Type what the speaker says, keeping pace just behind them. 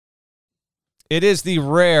It is the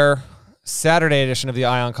rare Saturday edition of the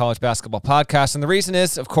Ion College Basketball Podcast, and the reason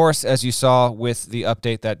is, of course, as you saw with the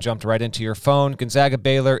update that jumped right into your phone,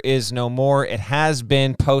 Gonzaga-Baylor is no more. It has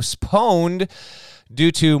been postponed due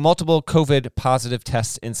to multiple COVID-positive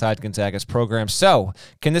tests inside Gonzaga's program. So,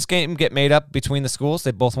 can this game get made up between the schools?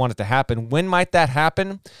 They both want it to happen. When might that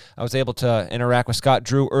happen? I was able to interact with Scott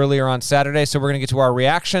Drew earlier on Saturday, so we're going to get to our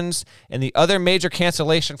reactions and the other major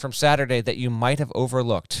cancellation from Saturday that you might have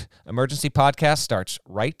overlooked. Emergency Podcast starts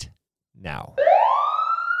right now.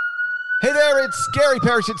 Hey there, it's Gary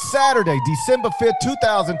Parrish. It's Saturday, December 5th,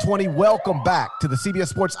 2020. Welcome back to the CBS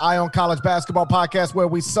Sports Ion College Basketball Podcast, where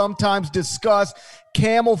we sometimes discuss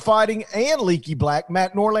camel fighting and leaky black.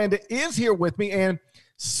 Matt Norlander is here with me, and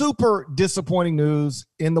super disappointing news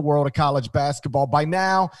in the world of college basketball. By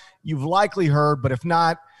now, you've likely heard, but if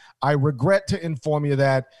not, I regret to inform you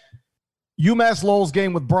that UMass Lowell's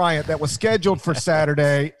game with Bryant that was scheduled for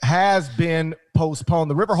Saturday has been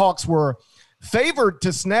postponed. The Riverhawks were favored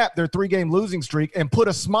to snap their three-game losing streak and put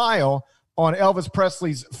a smile on Elvis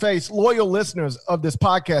Presley's face. Loyal listeners of this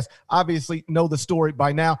podcast obviously know the story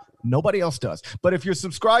by now. Nobody else does. But if you're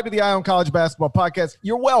subscribed to the Ion College Basketball Podcast,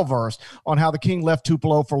 you're well-versed on how the King left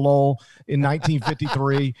Tupelo for Lowell in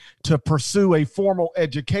 1953 to pursue a formal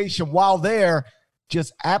education. While there,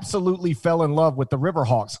 just absolutely fell in love with the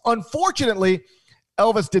Riverhawks. Unfortunately,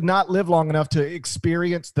 Elvis did not live long enough to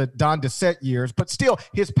experience the Don Dissett years, but still,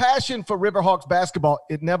 his passion for Riverhawks basketball,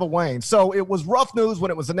 it never waned. So it was rough news when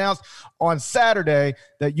it was announced on Saturday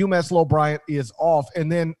that UMass Lowell Bryant is off. And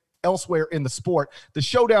then elsewhere in the sport, the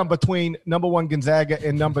showdown between number 1 Gonzaga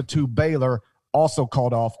and number 2 Baylor also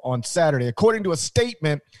called off on Saturday. According to a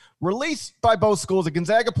statement released by both schools, a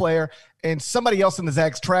Gonzaga player and somebody else in the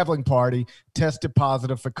Zags traveling party tested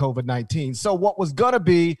positive for COVID-19. So what was going to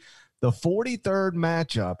be the 43rd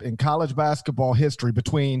matchup in college basketball history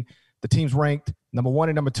between the teams ranked number 1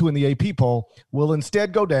 and number 2 in the AP poll will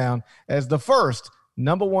instead go down as the first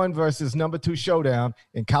number 1 versus number 2 showdown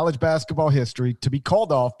in college basketball history to be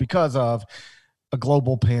called off because of a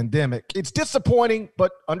global pandemic. It's disappointing,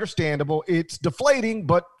 but understandable. It's deflating,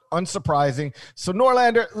 but unsurprising. So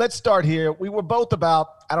Norlander, let's start here. We were both about,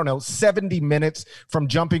 70 minutes from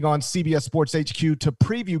jumping on CBS Sports HQ to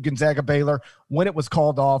preview Gonzaga-Baylor when it was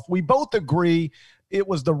called off. We both agree it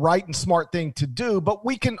was the right and smart thing to do, but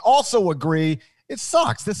we can also agree it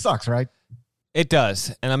sucks. This sucks, right? It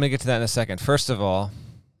does, and I'm going to get to that in a second. First of all,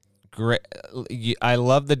 great. I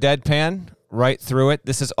love the deadpan right through it.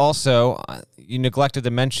 This is also, you neglected to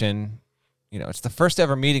mention, it's the first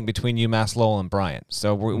ever meeting between UMass Lowell and Bryant.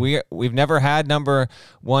 So we've never had number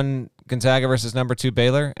 1 Gonzaga versus number 2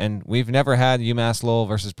 Baylor, and we've never had UMass Lowell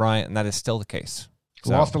versus Bryant, and that is still the case. So,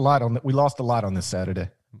 we lost a lot on this Saturday.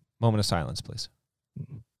 Moment of silence, please.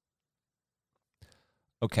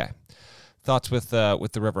 Okay. Thoughts with the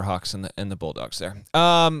Riverhawks and the Bulldogs there.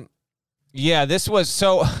 Yeah, this was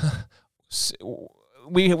so.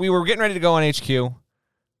 we were getting ready to go on HQ.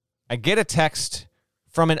 I get a text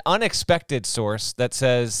from an unexpected source that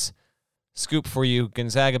says, "Scoop for you,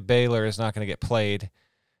 Gonzaga-Baylor is not going to get played."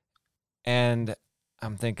 And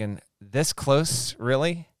I'm thinking, this close,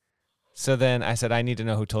 really? So then I said, I need to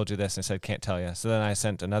know who told you this. And I said, can't tell you. So then I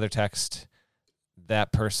sent another text.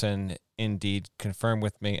 That person indeed confirmed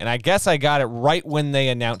with me. And I guess I got it right when they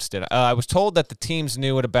announced it. I was told that the teams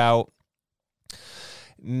knew at about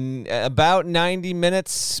 90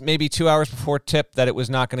 minutes, maybe 2 hours before tip, that it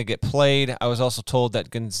was not going to get played. I was also told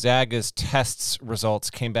that Gonzaga's tests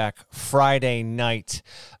results came back Friday night,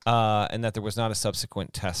 and that there was not a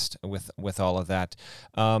subsequent test with all of that.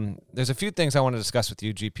 There's a few things I want to discuss with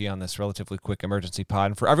you, GP, on this relatively quick emergency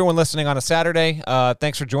pod. And for everyone listening on a Saturday,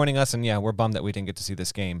 thanks for joining us. And yeah, we're bummed that we didn't get to see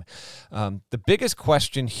this game. The biggest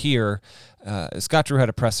question here, Scott Drew had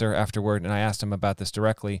a presser afterward, and I asked him about this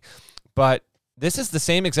directly, but this is the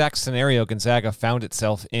same exact scenario Gonzaga found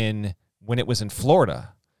itself in when it was in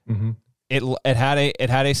Florida. Mm-hmm. It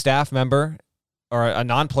had a staff member or a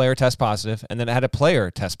non-player test positive, and then it had a player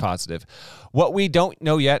test positive. What we don't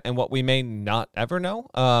know yet, and what we may not ever know,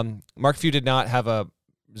 Mark Few did not have a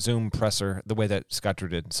Zoom presser the way that Scott Drew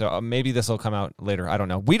did. So maybe this will come out later. I don't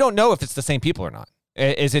know. We don't know if it's the same people or not.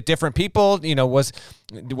 Is it different people? Was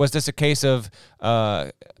this a case of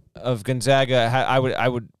Gonzaga? I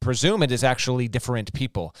would presume it is actually different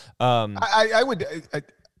people. I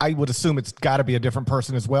would assume it's got to be a different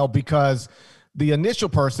person as well, because the initial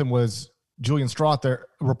person was Julian Strother,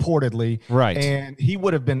 reportedly, right, and he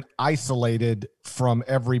would have been isolated from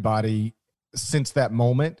everybody since that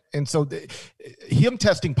moment. And so him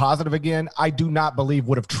testing positive again, I do not believe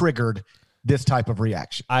would have triggered this type of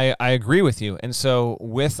reaction. I agree with you. And so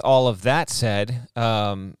with all of that said,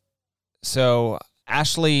 So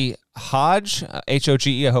Ashley Hodge, Hoge,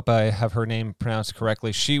 I hope I have her name pronounced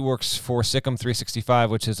correctly. She works for Sikkim 365,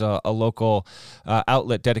 which is a local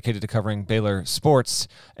outlet dedicated to covering Baylor sports.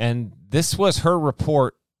 And this was her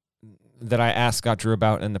report that I asked Scott Drew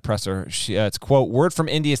about in the presser. It's, quote, word from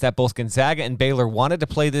Indy is that both Gonzaga and Baylor wanted to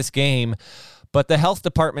play this game, but the health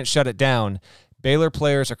department shut it down. Baylor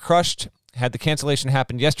players are crushed. Had the cancellation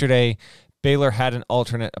happened yesterday, Baylor had an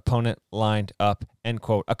alternate opponent lined up, end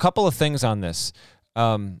quote. A couple of things on this.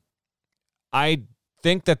 I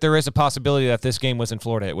think that there is a possibility that this game was in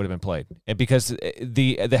Florida, it would have been played, because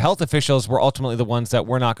the health officials were ultimately the ones that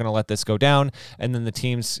were not going to let this go down, and then the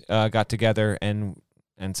teams got together and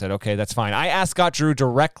said, okay, that's fine. I asked Scott Drew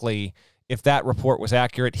directly if that report was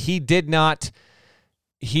accurate. He did not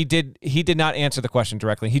answer the question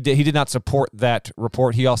directly. He did not support that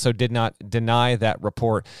report. He also did not deny that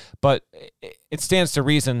report. But it stands to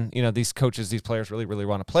reason, these coaches, these players really, really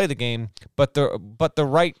want to play the game. But the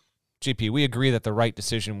right, GP, we agree that the right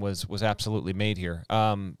decision was absolutely made here.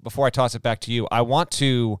 Before I toss it back to you, I want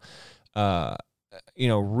to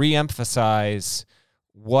reemphasize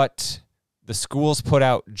what the schools put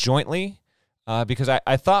out jointly, because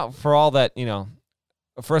I thought, for all that,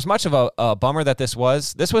 for as much of a bummer that this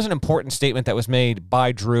was an important statement that was made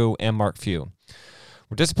by Drew and Mark Few.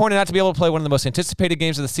 We're disappointed not to be able to play one of the most anticipated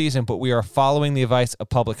games of the season, but we are following the advice of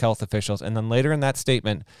public health officials. And then later in that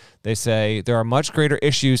statement, they say there are much greater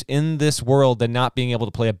issues in this world than not being able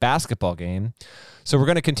to play a basketball game. So we're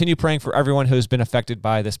going to continue praying for everyone who's been affected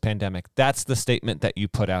by this pandemic. That's the statement that you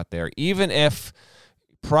put out there. Even if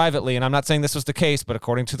privately, and I'm not saying this was the case, but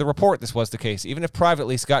according to the report, this was the case. Even if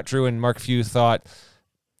privately, Scott Drew and Mark Few thought,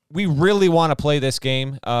 we really want to play this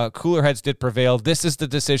game, cooler heads did prevail. This is the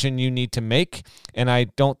decision you need to make, and I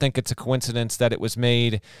don't think it's a coincidence that it was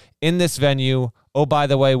made in this venue. Oh, by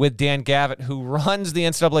the way, with Dan Gavitt, who runs the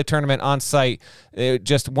NCAA tournament on site.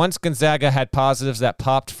 Just once Gonzaga had positives that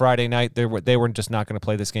popped Friday night, they were just not going to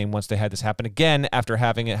play this game once they had this happen again, after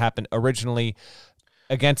having it happen originally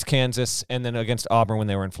against Kansas and then against Auburn when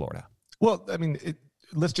they were in Florida. Well, I mean,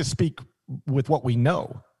 let's just speak with what we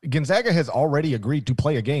know. Gonzaga has already agreed to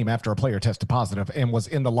play a game after a player tested positive and was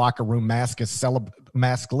in the locker room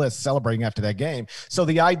maskless celebrating after that game. So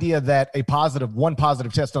the idea that one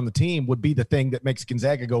positive test on the team would be the thing that makes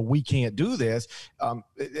Gonzaga go, we can't do this,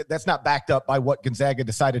 that's not backed up by what Gonzaga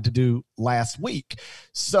decided to do last week.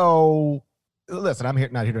 So listen, I'm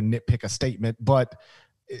not here to nitpick a statement, but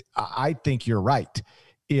I think you're right.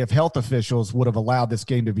 If health officials would have allowed this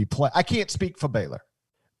game to be played, I can't speak for Baylor,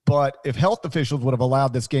 but if health officials would have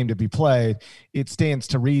allowed this game to be played, it stands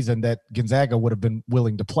to reason that Gonzaga would have been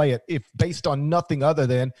willing to play it, if based on nothing other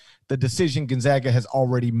than the decision Gonzaga has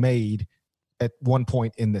already made at one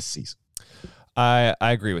point in this season. I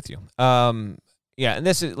agree with you. Yeah, and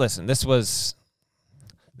this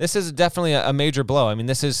is definitely a major blow. I mean,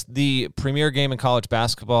 this is the premier game in college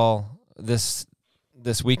basketball this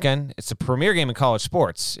weekend. It's a premier game in college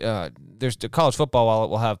sports. There's college football, while it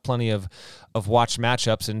will have plenty of watch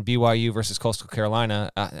matchups, and BYU versus Coastal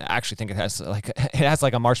Carolina, I actually think it has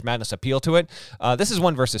like a March Madness appeal to it. This is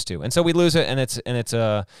 1 versus 2, and so we lose it, and it's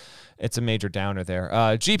a major downer there.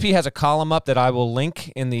 GP has a column up that I will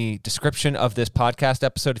link in the description of this podcast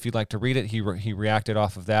episode if you'd like to read it. He reacted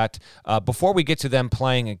off of that. Before we get to them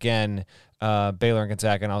playing again, Baylor and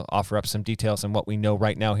Gonzaga, and I'll offer up some details on what we know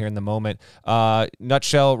right now here in the moment.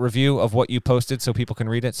 Nutshell review of what you posted so people can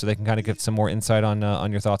read it, so they can kind of get some more insight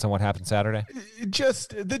on your thoughts on what happened Saturday.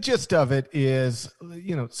 Just the gist of it is,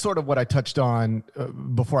 sort of what I touched on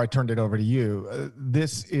before I turned it over to you.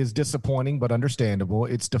 This is disappointing but understandable.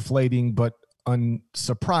 It's deflating but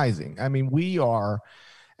unsurprising. I mean, we are.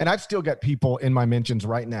 And I've still got people in my mentions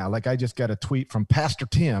right now. Like, I just got a tweet from Pastor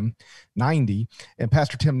Tim 90, and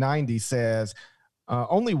Pastor Tim 90 says,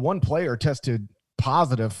 only one player tested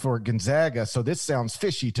positive for Gonzaga, so this sounds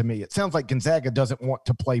fishy to me. It sounds like Gonzaga doesn't want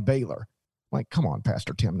to play Baylor. Like, come on,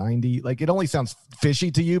 Pastor Tim 90. Like, it only sounds fishy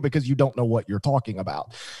to you because you don't know what you're talking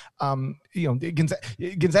about.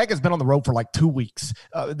 Gonzaga's been on the road for like 2 weeks.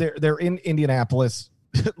 They're in Indianapolis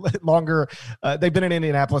longer. They've been in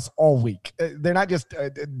Indianapolis all week. They're not just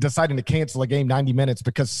deciding to cancel a game 90 minutes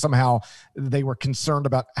because somehow they were concerned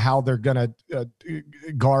about how they're going to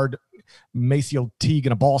guard Maceo Teague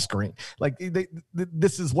in a ball screen. Like,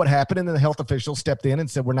 this is what happened, and then the health officials stepped in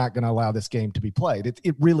and said, we're not going to allow this game to be played.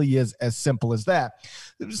 It really is as simple as that.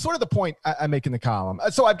 Sort of the point I make in the column.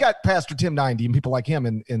 So I've got Pastor Tim 90 and people like him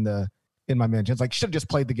in my mentions, like, should have just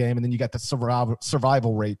played the game. And then you got the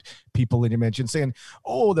survival rate people in your mention saying,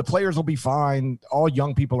 oh, the players will be fine, all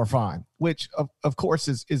young people are fine, which of course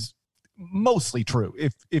is mostly true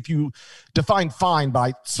if you define fine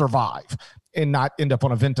by survive and not end up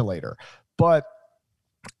on a ventilator. But,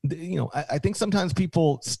 I think sometimes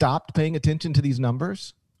people stopped paying attention to these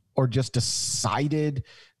numbers or just decided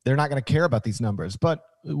they're not going to care about these numbers. But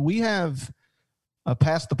we have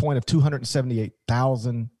passed the point of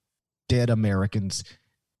 278,000 dead Americans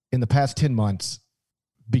in the past 10 months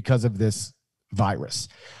because of this virus.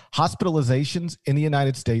 Hospitalizations in the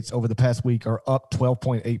United States over the past week are up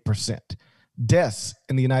 12.8%. Deaths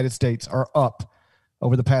in the United States are up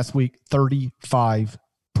over the past week 35%.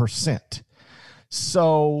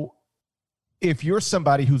 So if you're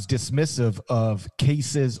somebody who's dismissive of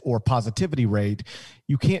cases or positivity rate,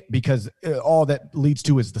 you can't, because all that leads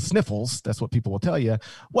to is the sniffles. That's what people will tell you.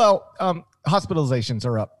 Well, hospitalizations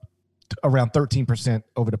are up around 13%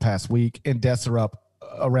 over the past week, and deaths are up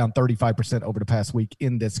around 35% over the past week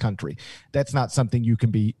in this country. That's not something you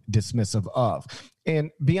can be dismissive of.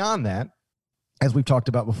 And beyond that, as we've talked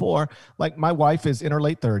about before, like my wife is in her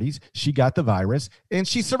late 30s. She got the virus and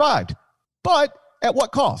she survived. But at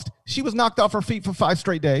what cost? She was knocked off her feet for 5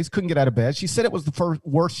 straight days, couldn't get out of bed. She said it was the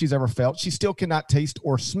worst she's ever felt. She still cannot taste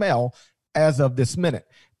or smell as of this minute.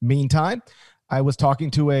 Meantime, I was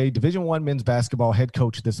talking to a Division I men's basketball head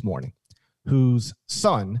coach this morning whose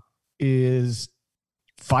son is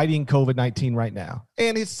fighting COVID-19 right now.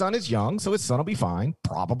 And his son is young, so his son will be fine,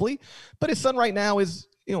 probably. But his son right now is,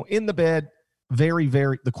 in the bed,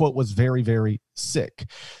 the quote was very, very sick.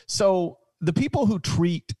 So the people who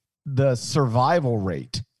treat the survival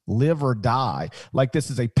rate, live or die, like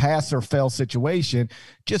this is a pass or fail situation,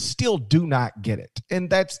 just still do not get it. And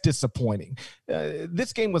that's disappointing.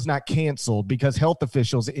 This game was not canceled because health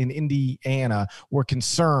officials in Indiana were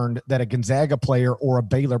concerned that a Gonzaga player or a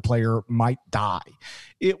Baylor player might die.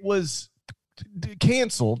 It was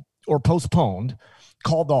canceled or postponed,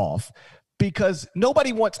 called off, because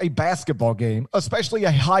nobody wants a basketball game, especially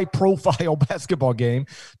a high-profile basketball game,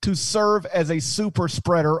 to serve as a super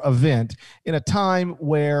spreader event in a time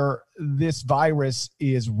where this virus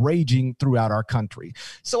is raging throughout our country.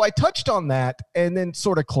 So I touched on that and then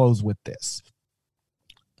sort of close with this.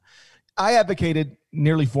 I advocated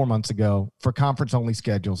nearly 4 months ago for conference-only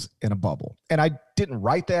schedules in a bubble. And I didn't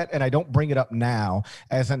write that, and I don't bring it up now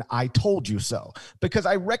as an I told you so, because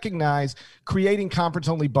I recognize creating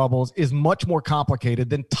conference-only bubbles is much more complicated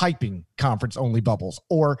than typing conference-only bubbles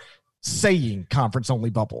or saying conference-only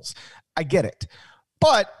bubbles. I get it.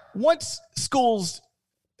 But once schools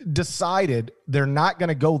decided they're not going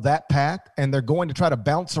to go that path and they're going to try to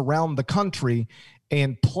bounce around the country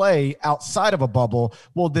and play outside of a bubble,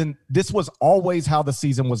 well, then this was always how the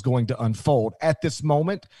season was going to unfold. At this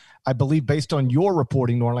moment, I believe, based on your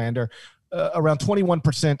reporting, Norlander, around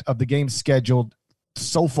 21% of the games scheduled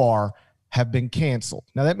so far have been canceled.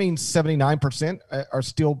 Now, that means 79% are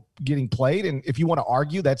still getting played, and if you want to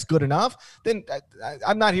argue that's good enough, then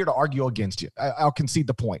I'm not here to argue against you. I'll concede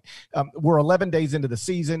the point. We're 11 days into the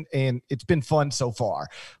season, and it's been fun so far.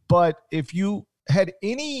 But if you had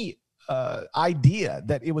any idea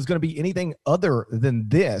that it was going to be anything other than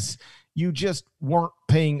this, you just weren't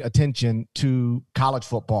paying attention to college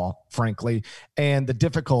football, frankly, and the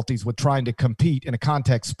difficulties with trying to compete in a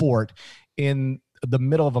contact sport in the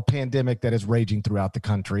middle of a pandemic that is raging throughout the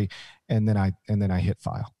country. And then I hit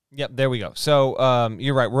file. Yep, there we go. So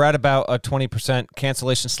you're right. We're at about a 20%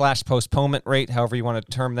 cancellation / postponement rate, however you want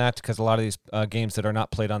to term that, because a lot of these games that are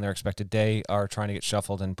not played on their expected day are trying to get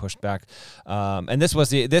shuffled and pushed back. And this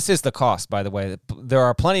is the cost, by the way. There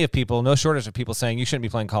are plenty of people, no shortage of people saying you shouldn't be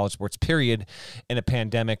playing college sports, period, in a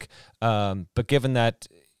pandemic. But given that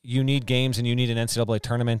you need games and you need an NCAA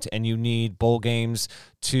tournament and you need bowl games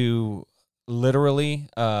to literally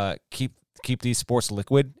keep these sports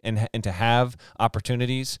liquid and to have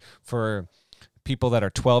opportunities for people that are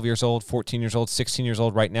 12 years old, 14 years old, 16 years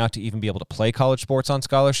old right now to even be able to play college sports on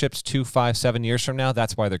scholarships 2, 5, 7 years from now.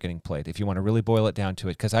 That's why they're getting played, if you want to really boil it down to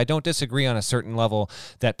it. Because I don't disagree on a certain level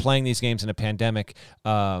that playing these games in a pandemic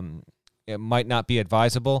it might not be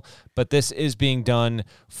advisable, but this is being done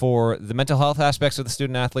for the mental health aspects of the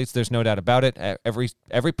student athletes. There's no doubt about it.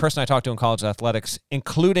 Every person I talk to in college athletics,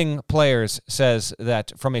 including players, says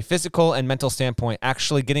that from a physical and mental standpoint,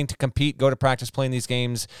 actually getting to compete, go to practice, playing these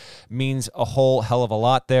games means a whole hell of a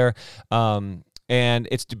lot there. And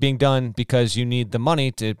it's being done because you need the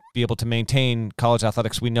money to be able to maintain college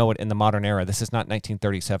athletics. We know it in the modern era. This is not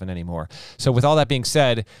 1937 anymore. So with all that being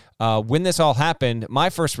said, when this all happened, my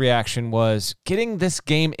first reaction was getting this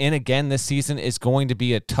game in again this season is going to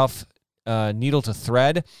be a tough needle to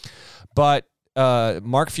thread. But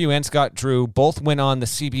Mark Few and Scott Drew both went on the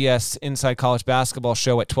CBS Inside College Basketball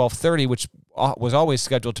show at 12:30, which was always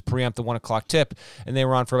scheduled to preempt the 1 o'clock tip, and they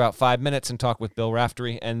were on for about 5 minutes and talked with Bill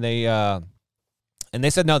Raftery, and they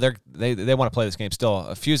said no, they want to play this game still.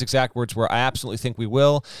 A few exact words were, "I absolutely think we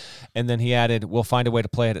will," and then he added, "We'll find a way to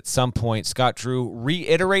play it at some point." Scott Drew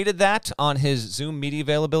reiterated that on his Zoom media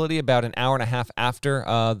availability about an hour and a half after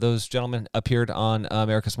those gentlemen appeared on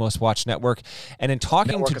America's Most Watched Network, and in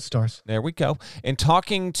talking Network of Stars. There we go. In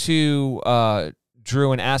talking to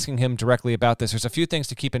Drew and asking him directly about this, there's a few things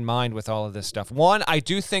to keep in mind with all of this stuff. One, I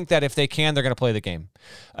do think that if they can, they're going to play the game.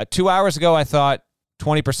 2 hours ago, I thought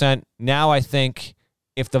 20%. Now I think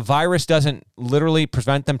if the virus doesn't literally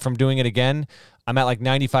prevent them from doing it again, I'm at like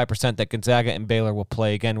 95% that Gonzaga and Baylor will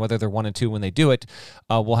play again, whether they're 1 and 2 when they do it.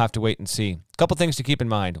 We'll have to wait and see. A couple things to keep in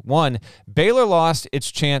mind. One, Baylor lost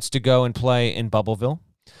its chance to go and play in Bubbleville,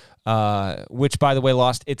 which, by the way,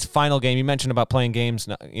 lost its final game. You mentioned about playing games,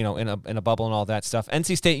 in a bubble and all that stuff.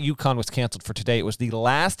 NC State UConn was canceled for today. It was the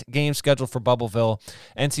last game scheduled for Bubbleville.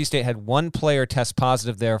 NC State had one player test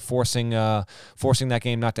positive there, forcing that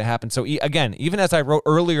game not to happen. So again, even as I wrote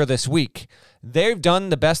earlier this week, they've done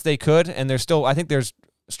the best they could, and I think there's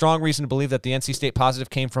strong reason to believe that the NC State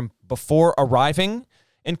positive came from before arriving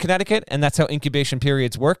in Connecticut, and that's how incubation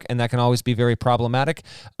periods work, and that can always be very problematic.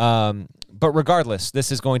 But regardless,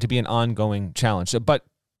 this is going to be an ongoing challenge. But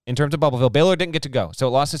in terms of Bubbleville, Baylor didn't get to go, so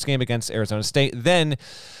it lost its game against Arizona State. Then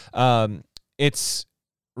it's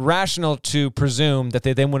rational to presume that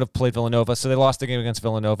they then would have played Villanova, so they lost the game against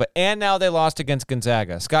Villanova, and now they lost against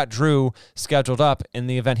Gonzaga. Scott Drew scheduled up in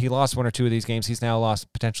the event he lost 1 or 2 of these games. He's now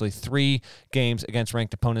lost potentially 3 games against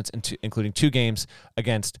ranked opponents, including 2 games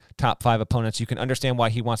against top 5 opponents. You can understand why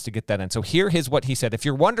he wants to get that in. So here is what he said. If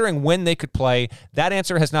you're wondering when they could play, that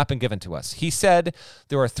answer has not been given to us. He said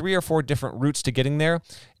there are 3 or 4 different routes to getting there,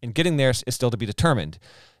 and getting there is still to be determined.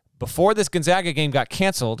 Before this Gonzaga game got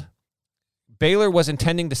canceled, Baylor was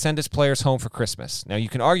intending to send its players home for Christmas. Now, you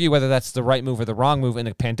can argue whether that's the right move or the wrong move in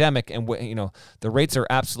a pandemic, and the rates are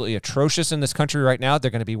absolutely atrocious in this country right now.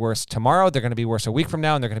 They're going to be worse tomorrow, they're going to be worse a week from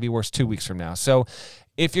now, and they're going to be worse 2 weeks from now. So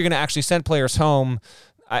if you're going to actually send players home,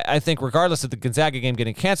 I think regardless of the Gonzaga game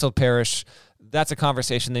getting canceled, Parrish, that's a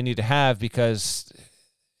conversation they need to have, because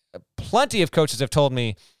plenty of coaches have told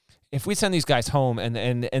me, if we send these guys home and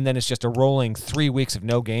then it's just a rolling 3 weeks of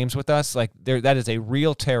no games with us, that is a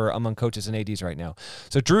real terror among coaches and ADs right now.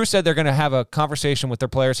 So Drew said they're going to have a conversation with their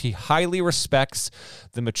players. He highly respects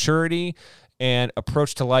the maturity and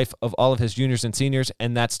approach to life of all of his juniors and seniors,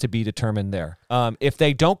 and that's to be determined there. If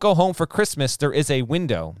they don't go home for Christmas, there is a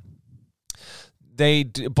window.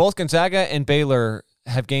 Both Gonzaga and Baylor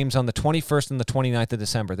have games on the 21st and the 29th of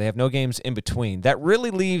December. They have no games in between. That really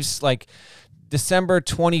leaves December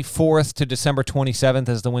 24th to December 27th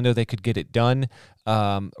as the window they could get it done.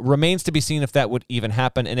 Remains to be seen if that would even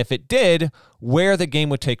happen, and if it did, where the game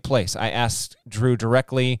would take place. I asked Drew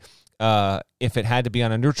directly if it had to be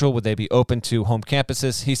on a neutral, would they be open to home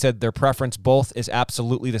campuses? He said their preference both is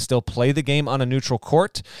absolutely to still play the game on a neutral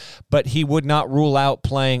court, but he would not rule out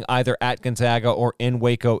playing either at Gonzaga or in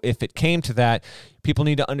Waco if it came to that. People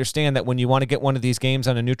need to understand that when you want to get one of these games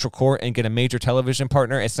on a neutral court and get a major television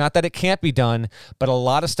partner, it's not that it can't be done, but a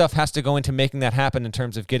lot of stuff has to go into making that happen in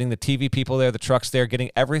terms of getting the TV people there, the trucks there,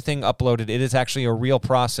 getting everything uploaded. It is actually a real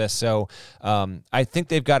process. So I think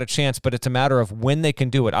they've got a chance, but it's a matter of when they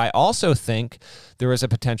can do it. I also think there is a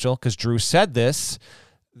potential, because Drew said this,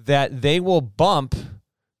 that they will bump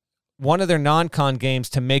one of their non-con games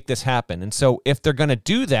to make this happen. And so if they're going to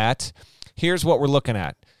do that, here's what we're looking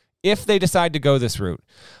at. If they decide to go this route,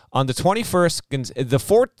 on the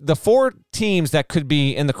 21st, the four teams that could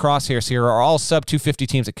be in the crosshairs here are all sub-250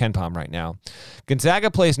 teams at KenPom right now.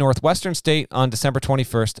 Gonzaga plays Northwestern State on December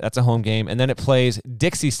 21st. That's a home game. And then it plays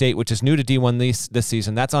Dixie State, which is new to D1 this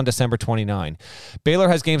season. That's on December 29. Baylor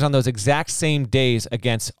has games on those exact same days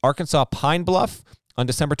against Arkansas Pine Bluff on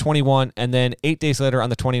December 21, and then 8 days later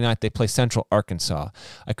on the 29th, they play Central Arkansas.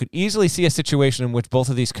 I could easily see a situation in which both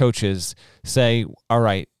of these coaches say, all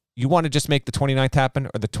right, you want to just make the 29th happen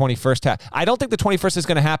or the 21st happen? I don't think the 21st is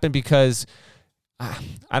going to happen because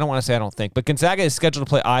I don't want to say I don't think, but Gonzaga is scheduled to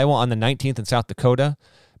play Iowa on the 19th in South Dakota.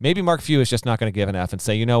 Maybe Mark Few is just not going to give an F and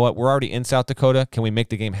say, you know what, we're already in South Dakota. Can we make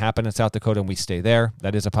the game happen in South Dakota and we stay there?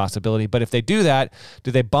 That is a possibility. But if they do that,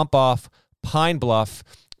 do they bump off Pine Bluff?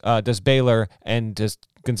 Does Baylor and does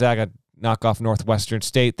Gonzaga knock off Northwestern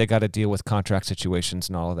State? They got to deal with contract situations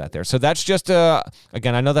and all of that there. So that's just,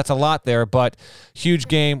 again, I know that's a lot there, but huge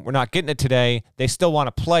game. We're not getting it today. They still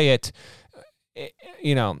want to play it.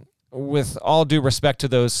 With all due respect to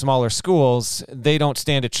those smaller schools, they don't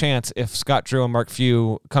stand a chance if Scott Drew and Mark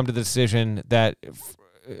Few come to the decision that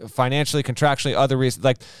financially, contractually, other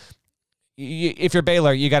reasons, if you're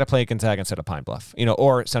Baylor, you got to play Gonzaga instead of Pine Bluff,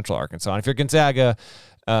 or Central Arkansas. And if you're Gonzaga,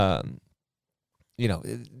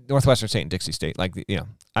 Northwestern State and Dixie State,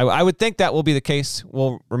 I would think that will be the case.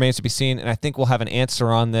 Remains to be seen, and I think we'll have an answer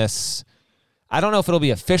on this. I don't know if it'll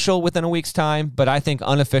be official within a week's time, but I think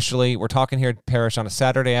unofficially, we're talking here at Parrish on a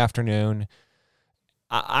Saturday afternoon.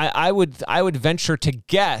 I would venture to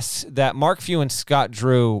guess that Mark Few and Scott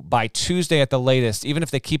Drew, by Tuesday at the latest, even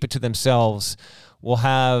if they keep it to themselves, will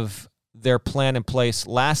have their plan in place.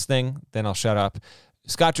 Last thing, then I'll shut up.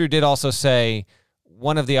 Scott Drew did also say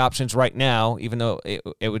one of the options right now, even though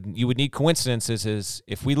you would need coincidences, is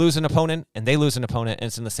if we lose an opponent and they lose an opponent and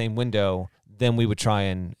it's in the same window, then we would try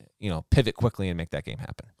and pivot quickly and make that game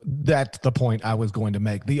happen. That's the point I was going to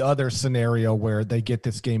make. The other scenario where they get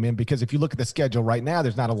this game in, because if you look at the schedule right now,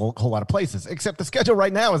 there's not a whole lot of places, except the schedule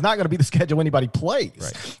right now is not going to be the schedule anybody plays.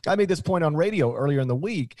 Right. I made this point on radio earlier in the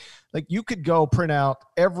week. Like, you could go print out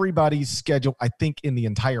everybody's schedule, I think, in the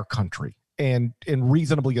entire country and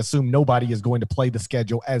reasonably assume nobody is going to play the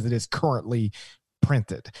schedule as it is currently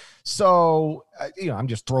printed. So, I'm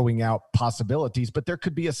just throwing out possibilities, but there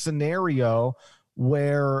could be a scenario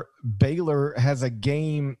where Baylor has a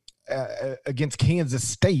game against Kansas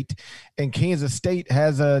State, and Kansas State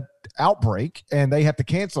has a outbreak, and they have to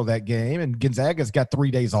cancel that game, and Gonzaga's got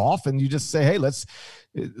 3 days off, and you just say, hey, let's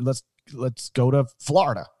go to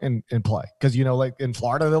Florida and play, because like in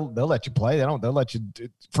Florida they'll let you play. They'll let you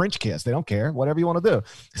French kiss. They don't care, whatever you want to do.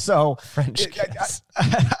 So French kiss.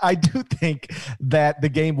 I do think that the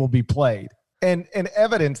game will be played, and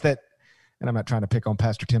evidence that. And I'm not trying to pick on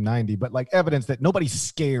Pastor Tim 90, but evidence that nobody's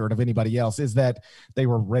scared of anybody else is that they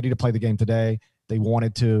were ready to play the game today. They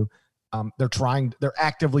wanted to. They're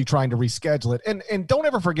actively trying to reschedule it. And don't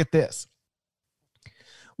ever forget this.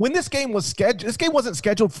 When this game was scheduled, this game wasn't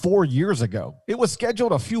scheduled 4 years ago. It was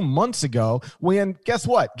scheduled a few months ago when, guess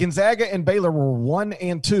what? Gonzaga and Baylor were 1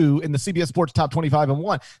 and 2 in the CBS Sports Top 25 and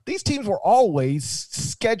 1. These teams were always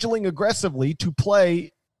scheduling aggressively to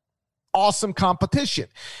play awesome competition.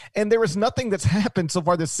 And there is nothing that's happened so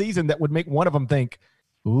far this season that would make one of them think,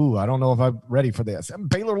 ooh, I don't know if I'm ready for this. And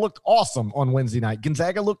Baylor looked awesome on Wednesday night.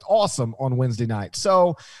 Gonzaga looked awesome on Wednesday night.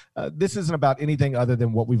 So this isn't about anything other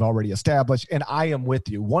than what we've already established. And I am with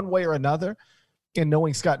you one way or another. And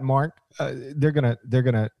knowing Scott and Mark, they're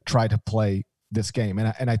gonna try to play this game.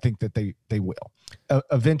 And I think that they will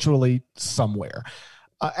eventually somewhere.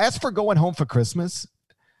 As for going home for Christmas,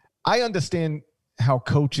 I understand how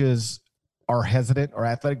coaches are hesitant, or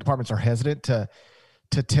athletic departments are hesitant to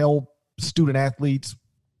tell student athletes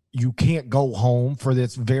you can't go home for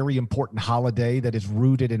this very important holiday that is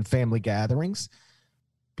rooted in family gatherings.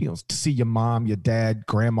 To see your mom, your dad,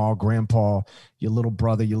 grandma, grandpa, your little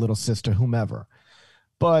brother, your little sister, whomever.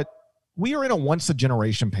 But we are in a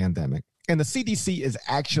once-a-generation pandemic, and the CDC is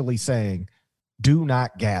actually saying, do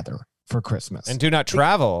not gather for Christmas. And do not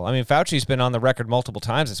travel. I mean, Fauci's been on the record multiple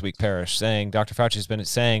times this week, Parrish, Dr. Fauci's been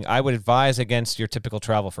saying, I would advise against your typical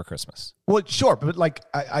travel for Christmas. Well, sure. But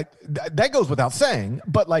I that goes without saying,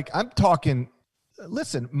 but I'm talking,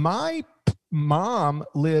 listen, my mom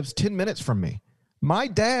lives 10 minutes from me. My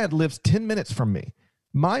dad lives 10 minutes from me.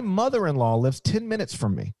 My mother-in-law lives 10 minutes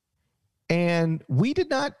from me. And we did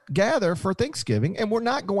not gather for Thanksgiving, and we're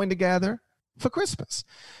not going to gather for Christmas.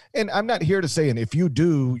 And I'm not here to say, and if you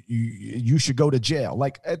do, you should go to jail.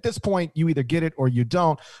 At this point, you either get it or you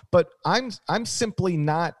don't. But I'm simply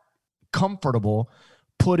not comfortable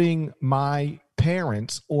putting my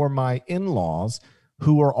parents or my in-laws,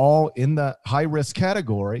 who are all in the high-risk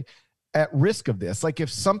category, at risk of this.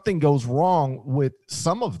 If something goes wrong with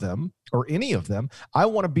some of them or any of them, I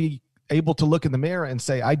want to be able to look in the mirror and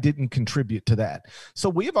say, I didn't contribute to that. So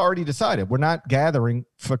we have already decided we're not gathering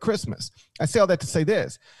for Christmas. I say all that to say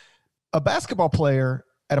this. A basketball player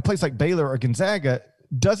at a place like Baylor or Gonzaga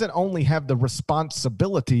doesn't only have the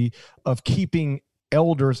responsibility of keeping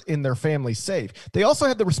elders in their family safe. They also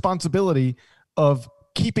have the responsibility of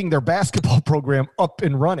keeping their basketball program up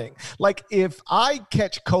and running. If I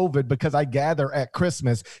catch COVID because I gather at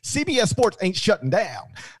Christmas, CBS Sports ain't shutting down.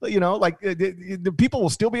 The people will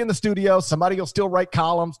still be in the studio. Somebody will still write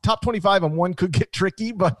columns. Top 25 and 1 could get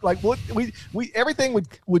tricky, but we everything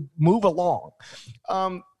would move along.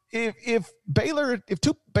 If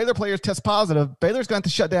two Baylor players test positive, Baylor's going to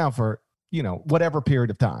shut down for whatever period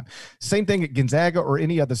of time. Same thing at Gonzaga or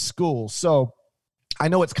any other school. So I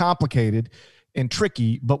know it's complicated and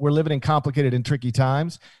tricky, but we're living in complicated and tricky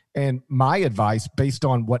times. And my advice, based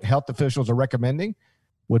on what health officials are recommending,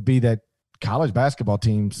 would be that college basketball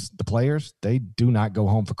teams, the players, they do not go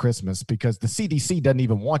home for Christmas, because the CDC doesn't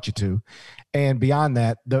even want you to. And beyond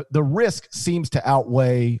that, the risk seems to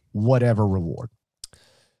outweigh whatever reward.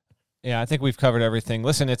 Yeah, I think we've covered everything.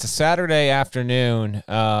 Listen, it's a Saturday afternoon.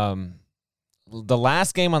 The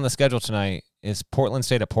last game on the schedule tonight is Portland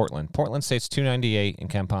State at Portland. Portland State's 298 in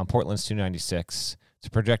KenPom. Portland's 296. It's a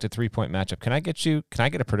projected 3-point matchup. Can I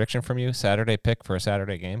get a prediction from you? Saturday pick for a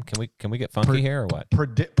Saturday game. Can we get funky here or what?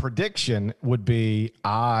 Prediction would be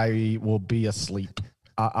I will be asleep.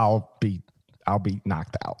 I'll be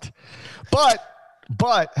knocked out.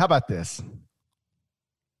 But how about this?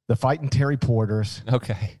 The Fighting Terry Porters.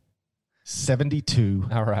 Okay. 72.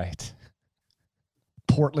 All right.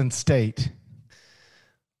 Portland State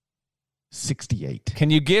 68. Can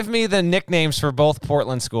you give me the nicknames for both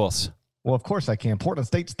Portland schools? Well, of course I can. Portland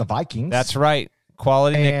State's the Vikings. That's right.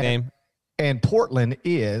 Quality nickname. And Portland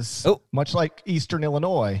is much like Eastern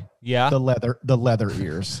Illinois. Yeah. The leather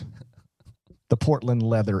ears. The Portland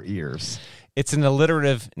Leather Ears. It's an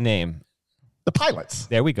alliterative name. The Pilots.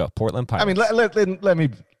 There we go. Portland Pilots. I mean, let me.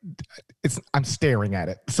 I'm staring at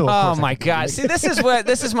it. So oh my God! See, this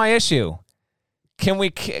is my issue. Can we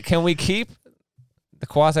keep the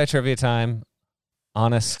quasi trivia time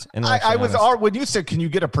honest? And I was when you said, "Can you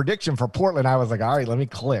get a prediction for Portland?" I was like, "All right, let me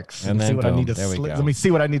click and see what I need to. Let me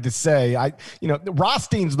see what I need to say."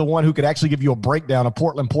 Rostein's the one who could actually give you a breakdown of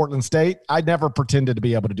Portland State. I never pretended to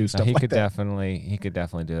be able to do stuff. He could definitely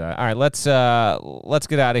do that. All right, let's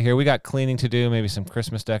get out of here. We got cleaning to do, maybe some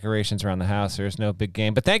Christmas decorations around the house. There's no big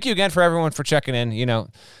game, but thank you again for everyone for checking in.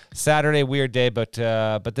 Saturday weird day, but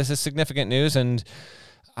this is significant news and.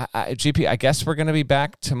 GP, I guess we're going to be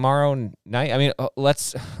back tomorrow night. I mean,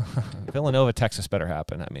 let's Villanova, Texas better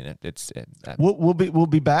happen. I mean, we'll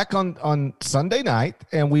be back on Sunday night,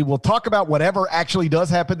 and we will talk about whatever actually does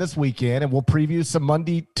happen this weekend, and we'll preview some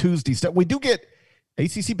Monday, Tuesday stuff. We do get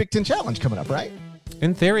ACC Big Ten Challenge coming up, right?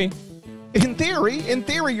 In theory,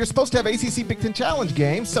 you're supposed to have ACC Big Ten Challenge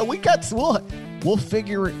games, so we'll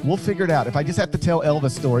figure it out. If I just have to tell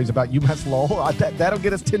Elvis stories about UMass Lowell, that'll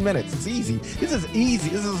get us 10 minutes. It's easy. This is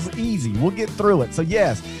easy. We'll get through it. So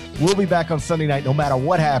yes, we'll be back on Sunday night, no matter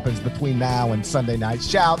what happens between now and Sunday night.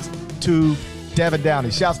 Shouts to Devin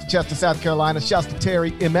Downey. Shouts to Chester, South Carolina. Shouts to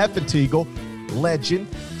Terry, MF and Teagle, legend.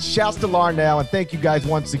 Shouts to Larnell, and thank you guys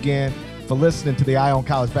once again for listening to the Eye on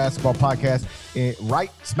College Basketball Podcast, right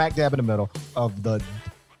smack dab in the middle of the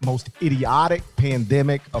most idiotic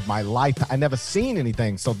pandemic of my life. I never seen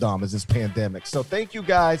anything so dumb as this pandemic. So thank you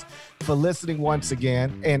guys for listening once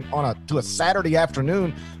again, and to a Saturday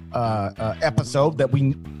afternoon episode that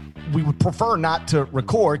we would prefer not to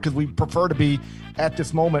record because we prefer to be at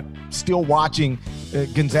this moment still watching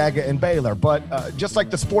Gonzaga and Baylor. But just like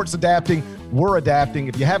the sport's adapting, we're adapting.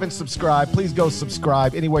 If you haven't subscribed, please go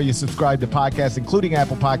subscribe anywhere you subscribe to podcasts, including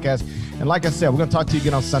Apple Podcasts. And like I said, we're going to talk to you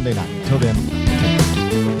again on Sunday night. Until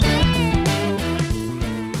then.